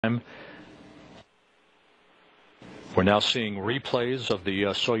We're now seeing replays of the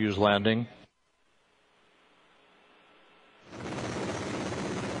Soyuz landing.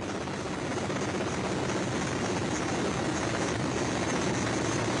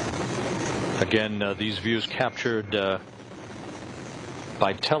 Again, these views captured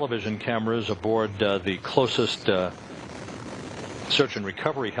by television cameras aboard the closest search and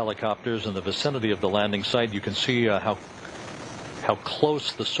recovery helicopters in the vicinity of the landing site. You can see how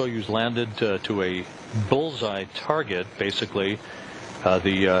close the Soyuz landed to a bullseye target, basically.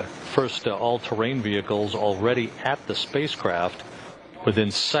 The first all-terrain vehicles already at the spacecraft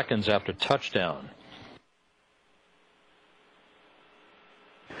within seconds after touchdown.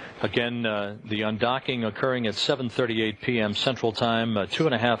 Again, the undocking occurring at 7:38 p.m. Central Time.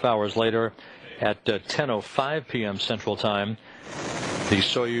 2.5 hours later, at 10:05 p.m. Central Time, the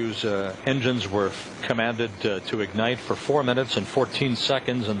Soyuz engines were commanded to ignite for 4 minutes and 14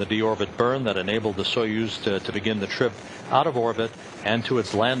 seconds in the deorbit burn that enabled the Soyuz to begin the trip out of orbit and to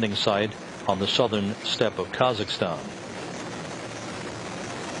its landing site on the southern steppe of Kazakhstan.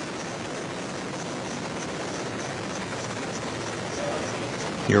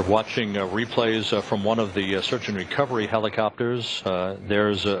 You're watching replays from one of the search and recovery helicopters.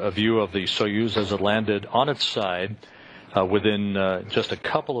 There's a view of the Soyuz as it landed on its side. Within just a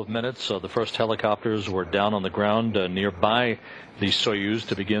couple of minutes, the first helicopters were down on the ground nearby the Soyuz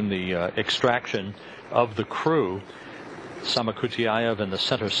to begin the extraction of the crew. Samokutyaev in the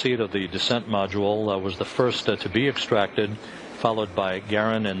center seat of the descent module was the first to be extracted, followed by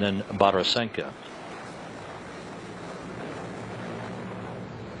Garan and then Borisenko.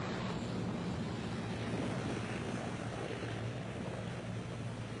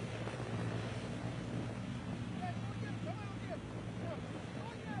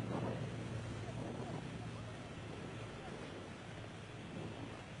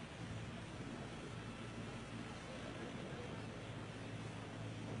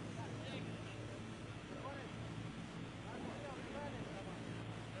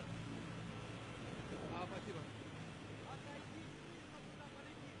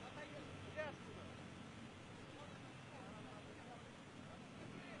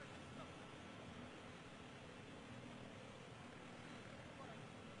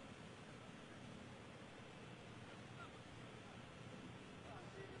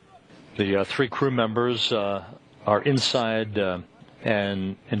 The three crew members are inside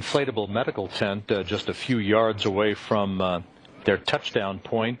an inflatable medical tent just a few yards away from their touchdown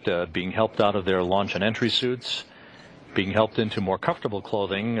point, being helped out of their launch and entry suits, being helped into more comfortable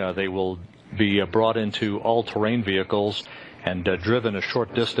clothing. They will be brought into all-terrain vehicles and driven a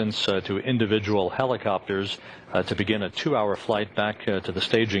short distance to individual helicopters to begin a 2-hour flight back to the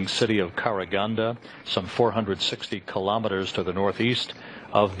staging city of Karaganda, some 460 kilometers to the northeast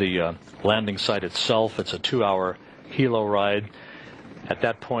of the landing site itself. It's a 2-hour helo ride. At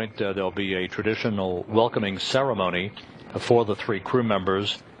that point, there'll be a traditional welcoming ceremony for the three crew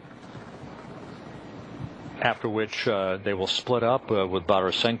members, after which they will split up with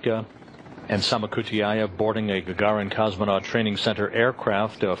Borisenko and Samokutyaev boarding a Garan Cosmonaut Training Center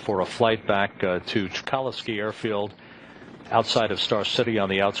aircraft for a flight back to Chkalovsky Airfield outside of Star City on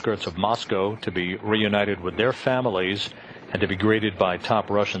the outskirts of Moscow to be reunited with their families and to be greeted by top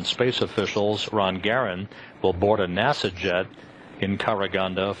Russian space officials. Garan will board a NASA jet in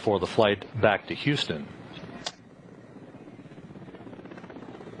Karaganda for the flight back to Houston.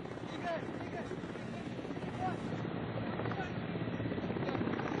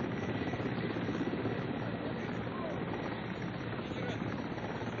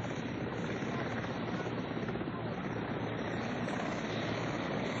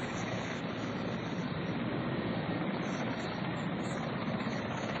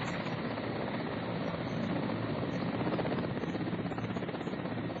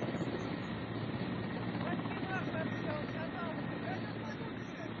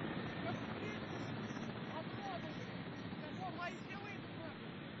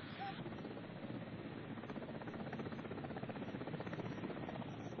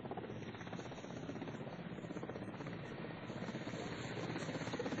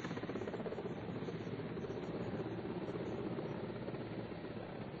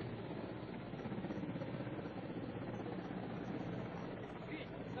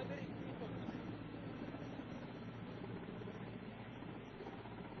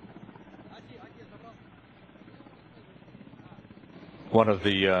 One of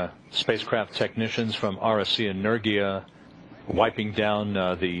the spacecraft technicians from RSC Energia wiping down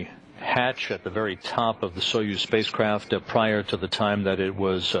the hatch at the very top of the Soyuz spacecraft prior to the time that it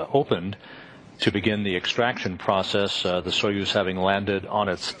was opened to begin the extraction process, the Soyuz having landed on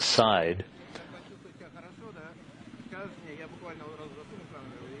its side.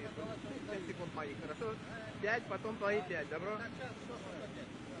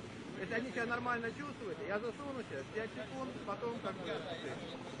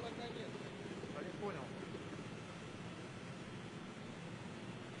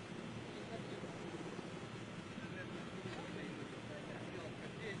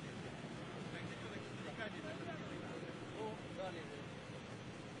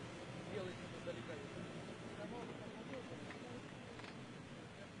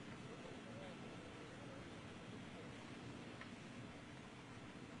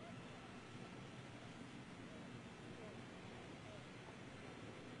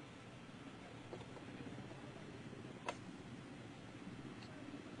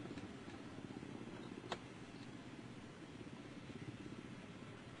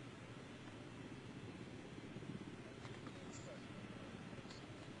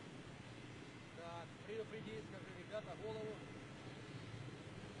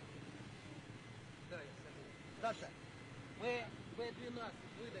 Саша, Б-12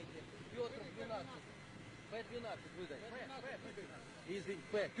 выдайте, Петр 12, Б-12 выдайте. Извини,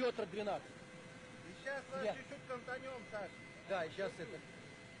 Петр 12. Сейчас чуть-чуть контанем, Саша. Да, и сейчас это.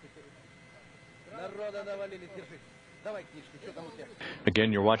 Народа навалили, держи. Давай книжки, что там у тебя?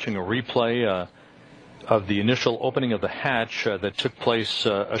 Again, you're watching a replay of the initial opening of the hatch that took place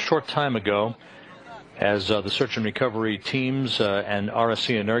a short time ago as the search and recovery teams and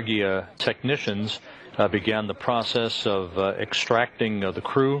RSC Energia technicians began the process of extracting the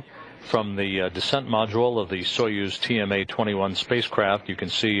crew from the descent module of the Soyuz TMA-21 spacecraft. You can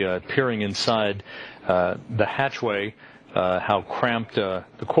see peering inside the hatchway how cramped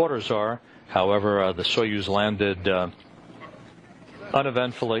the quarters are. However, the Soyuz landed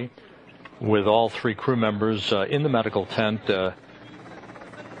uneventfully with all three crew members in the medical tent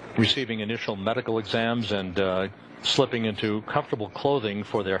receiving initial medical exams and slipping into comfortable clothing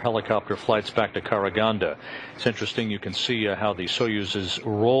for their helicopter flights back to Karaganda. It's interesting, you can see how the Soyuz is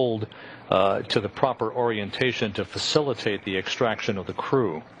rolled to the proper orientation to facilitate the extraction of the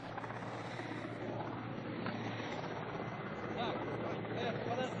crew.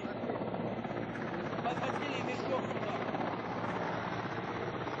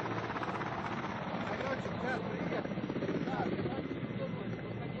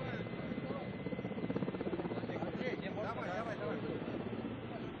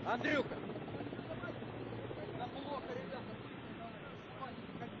 Андрюха!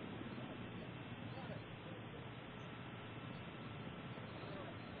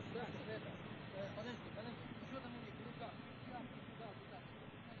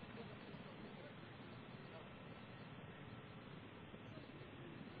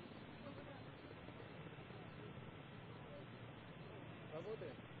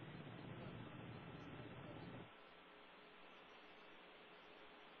 Работает?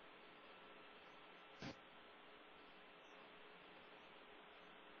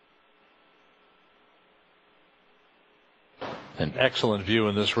 An excellent view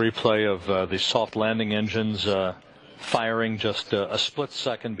in this replay of the soft landing engines firing just a split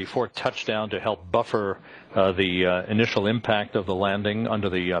second before touchdown to help buffer the initial impact of the landing under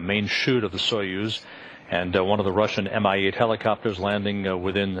the main chute of the Soyuz, and one of the Russian Mi-8 helicopters landing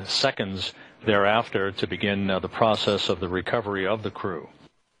within seconds thereafter to begin the process of the recovery of the crew.